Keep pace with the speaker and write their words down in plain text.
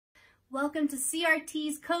Welcome to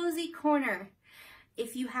CRT's Cozy Corner.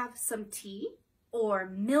 If you have some tea or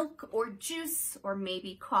milk or juice or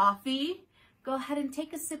maybe coffee, go ahead and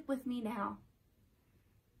take a sip with me now.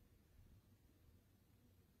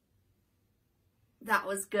 That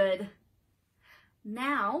was good.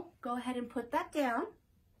 Now, go ahead and put that down.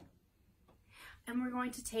 And we're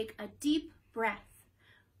going to take a deep breath.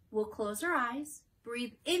 We'll close our eyes,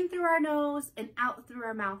 breathe in through our nose and out through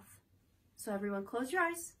our mouth. So everyone close your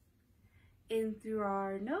eyes. In through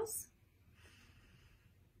our nose,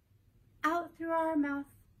 out through our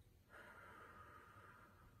mouth.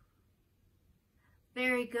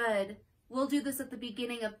 Very good. We'll do this at the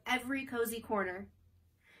beginning of every Cozy Corner.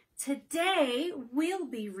 Today, we'll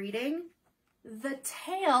be reading The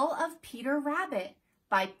Tale of Peter Rabbit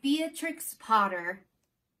by Beatrix Potter.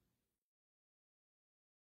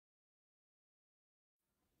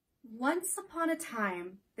 Once upon a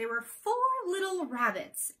time, there were 4 little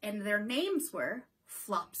rabbits, and their names were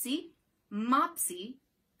Flopsy, Mopsy,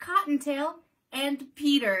 Cottontail, and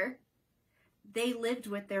Peter. They lived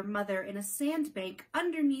with their mother in a sandbank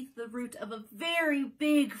underneath the root of a very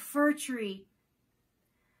big fir tree.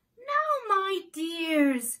 "Now, my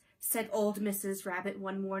dears," said old Mrs. Rabbit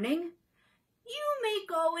one morning, "you may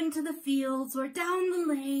go into the fields or down the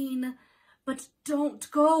lane, but don't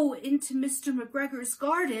go into Mr. McGregor's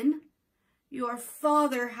garden. Your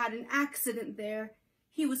father had an accident there.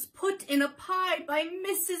 He was put in a pie by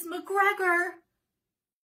Mrs. McGregor.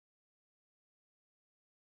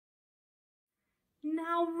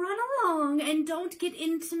 Now run along and don't get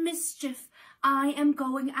into mischief. I am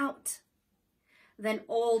going out." Then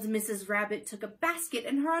old Mrs. Rabbit took a basket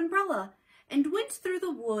and her umbrella and went through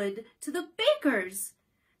the wood to the baker's.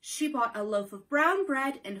 She bought a loaf of brown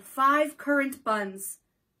bread and 5 currant buns.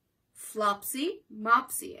 Flopsy,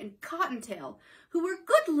 Mopsy, and Cottontail, who were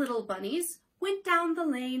good little bunnies, went down the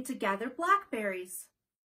lane to gather blackberries.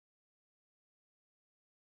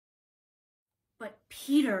 But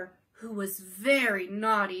Peter, who was very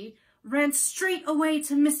naughty, ran straight away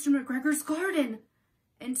to Mr. McGregor's garden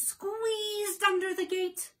and squeezed under the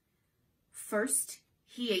gate. First,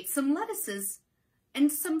 he ate some lettuces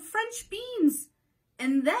and some French beans,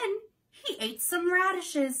 and then he ate some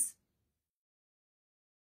radishes.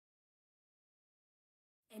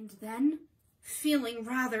 And then, feeling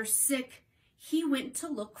rather sick, he went to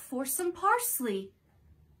look for some parsley.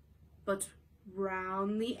 But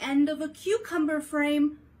round the end of a cucumber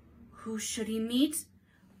frame, who should he meet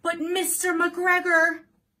but Mr. McGregor?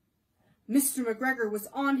 Mr. McGregor was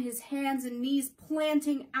on his hands and knees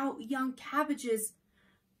planting out young cabbages,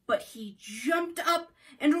 but he jumped up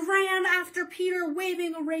and ran after Peter,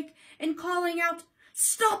 waving a rake and calling out,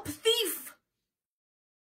 "Stop, thief!"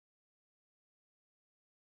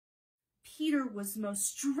 Peter was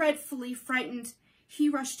most dreadfully frightened. He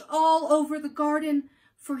rushed all over the garden,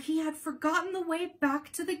 for he had forgotten the way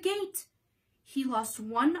back to the gate. He lost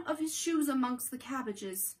one of his shoes amongst the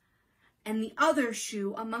cabbages, and the other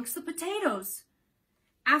shoe amongst the potatoes.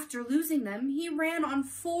 After losing them, he ran on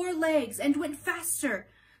 4 legs and went faster,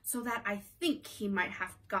 so that I think he might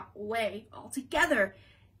have got away altogether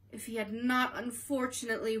if he had not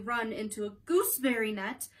unfortunately run into a gooseberry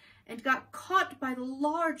net and got caught by the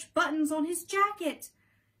large buttons on his jacket.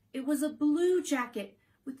 It was a blue jacket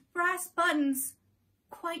with brass buttons,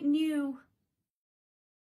 quite new.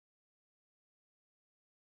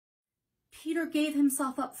 Peter gave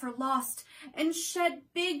himself up for lost and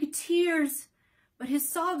shed big tears, but his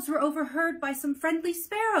sobs were overheard by some friendly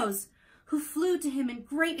sparrows, who flew to him in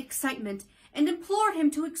great excitement and implored him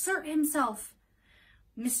to exert himself.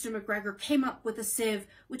 Mr. McGregor came up with a sieve,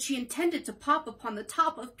 which he intended to pop upon the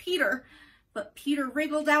top of Peter, but Peter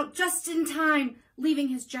wriggled out just in time, leaving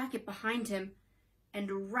his jacket behind him,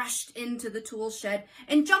 and rushed into the tool shed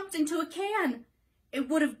and jumped into a can. It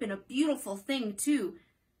would have been a beautiful thing, too,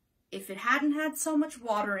 if it hadn't had so much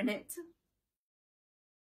water in it.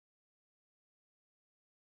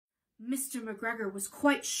 Mr. McGregor was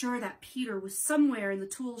quite sure that Peter was somewhere in the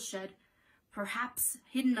tool shed, perhaps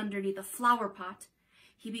hidden underneath a flower pot.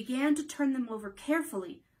 He began to turn them over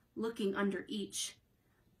carefully, looking under each.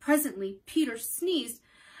 Presently, Peter sneezed.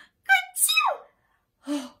 "Achoo!"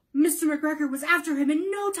 Oh, Mr. McGregor was after him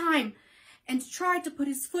in no time, and tried to put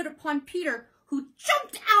his foot upon Peter, who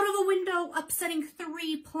jumped out of a window, upsetting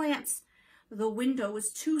 3 plants. The window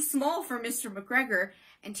was too small for Mr. McGregor,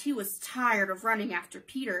 and he was tired of running after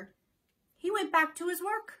Peter. He went back to his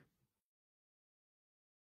work.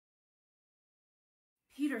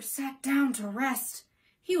 Peter sat down to rest.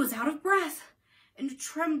 He was out of breath and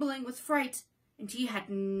trembling with fright, and he had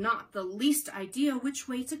not the least idea which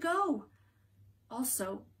way to go.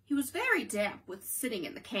 Also, he was very damp with sitting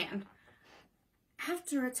in the can,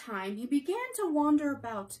 After a time, he began to wander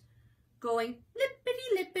about, going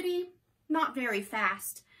lippity-lippity, not very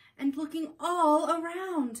fast, and looking all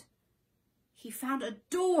around. He found a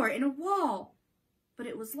door in a wall, but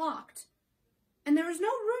it was locked, and there was no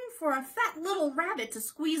room for a fat little rabbit to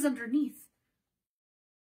squeeze underneath.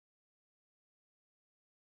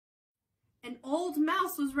 An old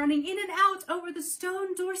mouse was running in and out over the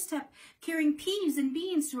stone doorstep, carrying peas and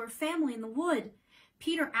beans to her family in the wood.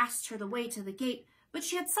 Peter asked her the way to the gate, but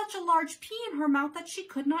she had such a large pea in her mouth that she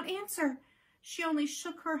could not answer. She only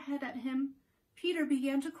shook her head at him. Peter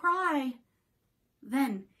began to cry.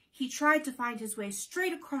 Then he tried to find his way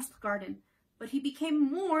straight across the garden, but he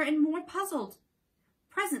became more and more puzzled.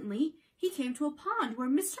 Presently, he came to a pond where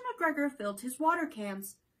Mr. McGregor filled his water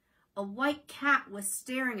cans. A white cat was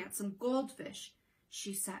staring at some goldfish.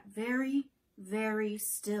 She sat very, very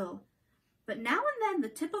still, but now and then the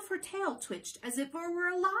tip of her tail twitched as if it were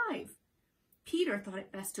alive. Peter thought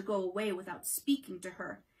it best to go away without speaking to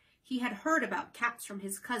her. He had heard about cats from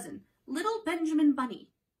his cousin, little Benjamin Bunny.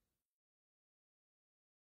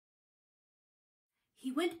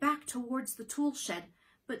 He went back towards the tool shed,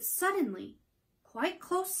 but suddenly, quite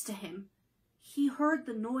close to him, he heard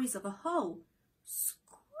the noise of a hoe.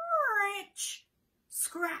 Scratch,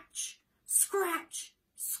 scratch, scratch,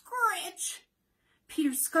 scratch.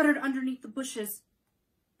 Peter scuttered underneath the bushes,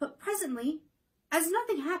 but presently, as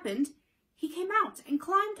nothing happened, he came out and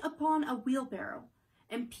climbed upon a wheelbarrow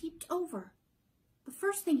and peeped over. The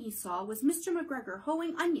first thing he saw was Mr. McGregor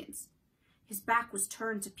hoeing onions. His back was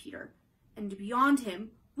turned to Peter, and beyond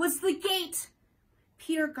him was the gate.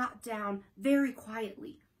 Peter got down very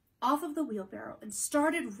quietly off of the wheelbarrow and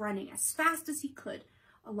started running as fast as he could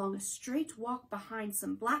along a straight walk behind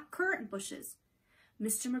some black currant bushes.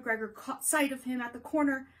 Mr. McGregor caught sight of him at the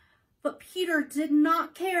corner, but Peter did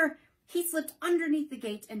not care. He slipped underneath the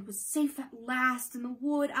gate and was safe at last in the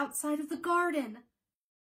wood outside of the garden.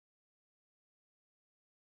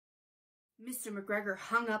 Mr. McGregor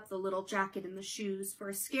hung up the little jacket and the shoes for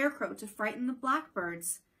a scarecrow to frighten the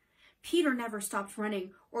blackbirds. Peter never stopped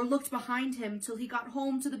running or looked behind him till he got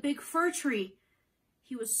home to the big fir tree.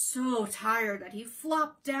 He was so tired that he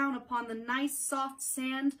flopped down upon the nice soft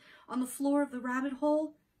sand on the floor of the rabbit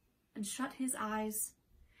hole and shut his eyes.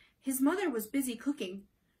 His mother was busy cooking.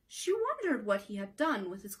 She wondered what he had done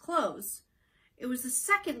with his clothes. It was the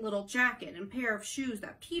second little jacket and pair of shoes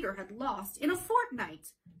that Peter had lost in a fortnight.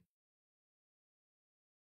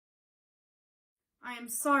 I am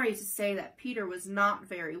sorry to say that Peter was not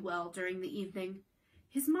very well during the evening.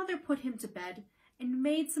 His mother put him to bed and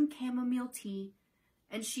made some chamomile tea,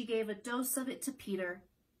 and she gave a dose of it to Peter.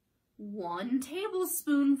 1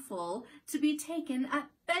 tablespoonful to be taken at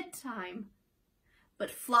bedtime.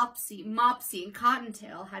 But Flopsy, Mopsy, and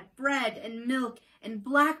Cottontail had bread and milk and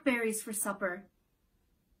blackberries for supper.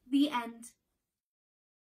 The end.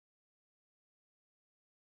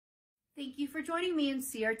 Thank you for joining me in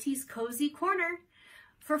CRT's Cozy Corner.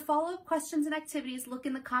 For follow-up questions and activities, look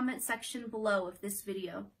in the comment section below of this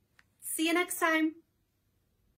video. See you next time.